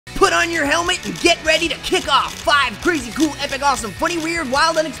Put on your helmet and get ready to kick off 5 crazy, cool, epic, awesome, funny, weird,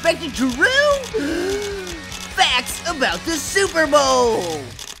 wild, unexpected, true facts about the Super Bowl.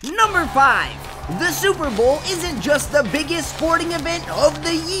 Number 5. The Super Bowl isn't just the biggest sporting event of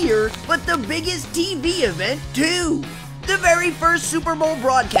the year, but the biggest TV event too. The very first Super Bowl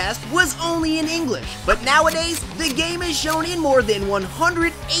broadcast was only in English, but nowadays the game is shown in more than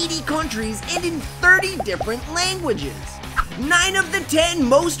 180 countries and in 30 different languages. 9 of the 10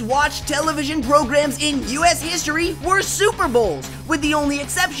 most watched television programs in US history were Super Bowls, with the only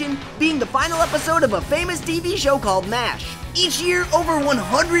exception being the final episode of a famous TV show called MASH. Each year, over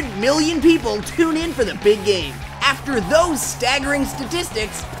 100 million people tune in for the big game. After those staggering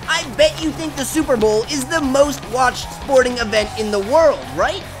statistics, I bet you think the Super Bowl is the most watched sporting event in the world,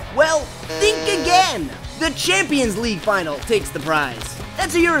 right? Well, think again. The Champions League final takes the prize.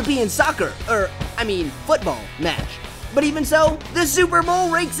 That's a European soccer, football match. But even so, the Super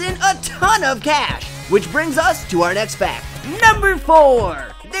Bowl rakes in a ton of cash, which brings us to our next fact. Number 4.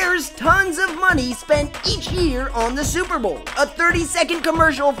 There's tons of money spent each year on the Super Bowl. A 30-second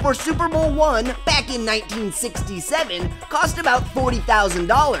commercial for Super Bowl I back in 1967 cost about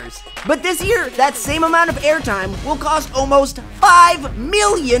 $40,000. But this year, that same amount of airtime will cost almost $5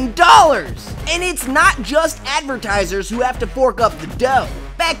 million. And it's not just advertisers who have to fork up the dough.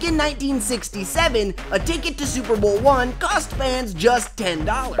 Back in 1967, a ticket to Super Bowl I cost fans just $10.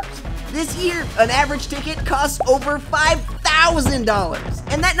 This year, an average ticket costs over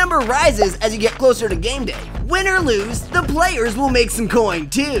 $5,000. And that number rises as you get closer to game day. Win or lose, the players will make some coin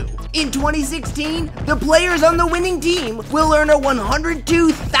too. In 2016, the players on the winning team will earn a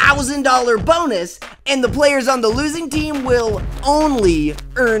 $102,000 bonus, and the players on the losing team will only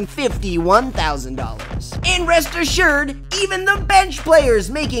earn $51,000. And rest assured, even the bench players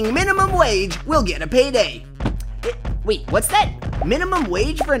making minimum wage will get a payday. Wait, what's that? Minimum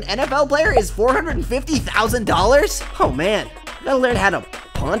wage for an NFL player is $450,000? Oh man, gotta learn how to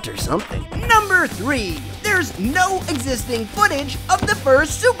punt or something. Number 3. There's no existing footage of the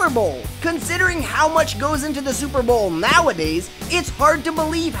first Super Bowl. Considering how much goes into the Super Bowl nowadays, it's hard to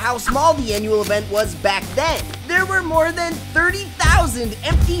believe how small the annual event was back then. There were more than 30,000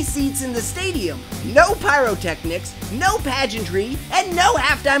 empty seats in the stadium, no pyrotechnics, no pageantry, and no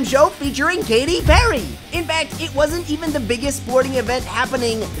halftime show featuring Katy Perry. In fact, it wasn't even the biggest sporting event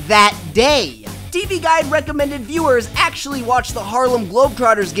happening that day. TV Guide recommended viewers actually watch the Harlem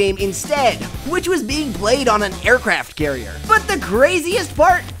Globetrotters game instead, which was being played on an aircraft carrier. But the craziest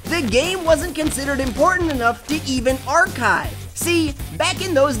part, the game wasn't considered important enough to even archive. See, back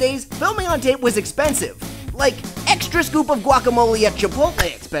in those days, filming on tape was expensive. Like extra scoop of guacamole at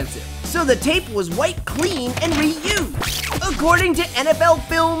Chipotle expensive. So the tape was wiped clean and reused. According to NFL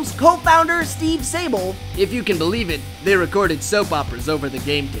Films co-founder Steve Sable, if you can believe it, they recorded soap operas over the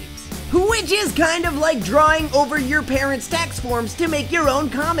game tapes. Which is kind of like drawing over your parents' tax forms to make your own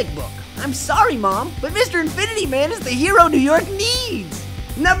comic book. I'm sorry, Mom, but Mr. Infinity Man is the hero New York needs.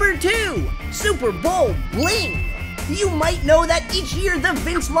 Number 2, Super Bowl bling. You might know that each year the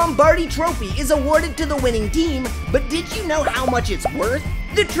Vince Lombardi Trophy is awarded to the winning team, but did you know how much it's worth?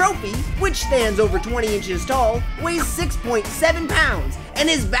 The trophy, which stands over 20 inches tall, weighs 6.7 pounds and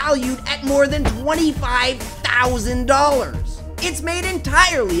is valued at more than $25,000. It's made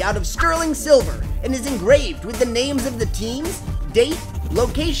entirely out of sterling silver and is engraved with the names of the teams, date,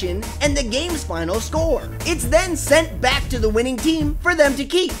 location, and the game's final score. It's then sent back to the winning team for them to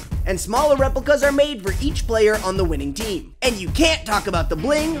keep, and smaller replicas are made for each player on the winning team. And you can't talk about the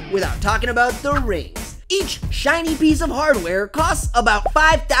bling without talking about the rings. Each shiny piece of hardware costs about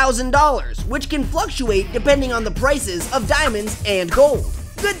 $5,000, which can fluctuate depending on the prices of diamonds and gold.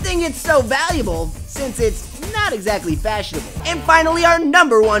 Good thing it's so valuable, since it's not exactly fashionable. And finally, our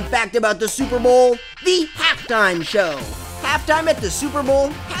number 1 fact about the Super Bowl, the halftime show. Halftime at the Super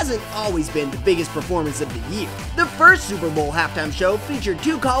Bowl hasn't always been the biggest performance of the year. The first Super Bowl halftime show featured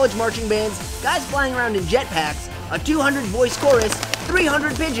 2 college marching bands, guys flying around in jetpacks, a 200-voice chorus,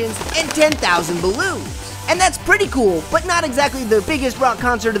 300 pigeons, and 10,000 balloons. And that's pretty cool, but not exactly the biggest rock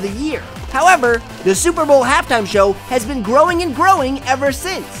concert of the year. However, the Super Bowl halftime show has been growing and growing ever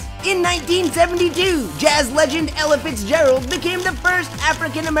since. In 1972, jazz legend Ella Fitzgerald became the first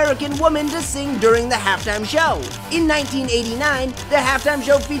African-American woman to sing during the halftime show. In 1989, the halftime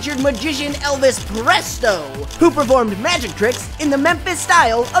show featured magician Elvis Presto, who performed magic tricks in the Memphis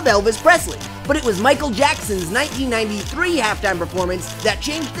style of Elvis Presley. But it was Michael Jackson's 1993 halftime performance that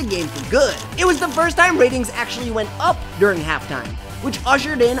changed the game for good. It was the first time ratings actually went up during halftime, which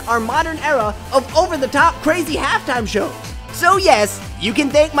ushered in our modern era of over-the-top crazy halftime shows. So yes, you can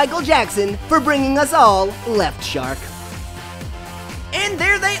thank Michael Jackson for bringing us all Left Shark. And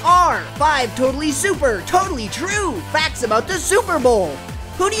there they are. are 5 totally super, totally true facts about the Super Bowl.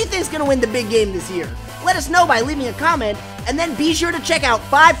 Who do you think's gonna win the big game this year? Let us know by leaving a comment, and then be sure to check out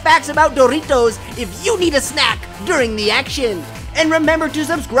 5 facts about Doritos if you need a snack during the action. And remember to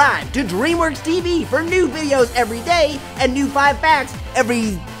subscribe to DreamWorks TV for new videos every day and new 5 facts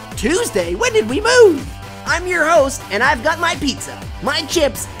every Tuesday. When did we move? I'm your host, and I've got my pizza, my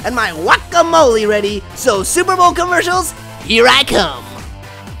chips, and my guacamole ready, so Super Bowl commercials, here I come.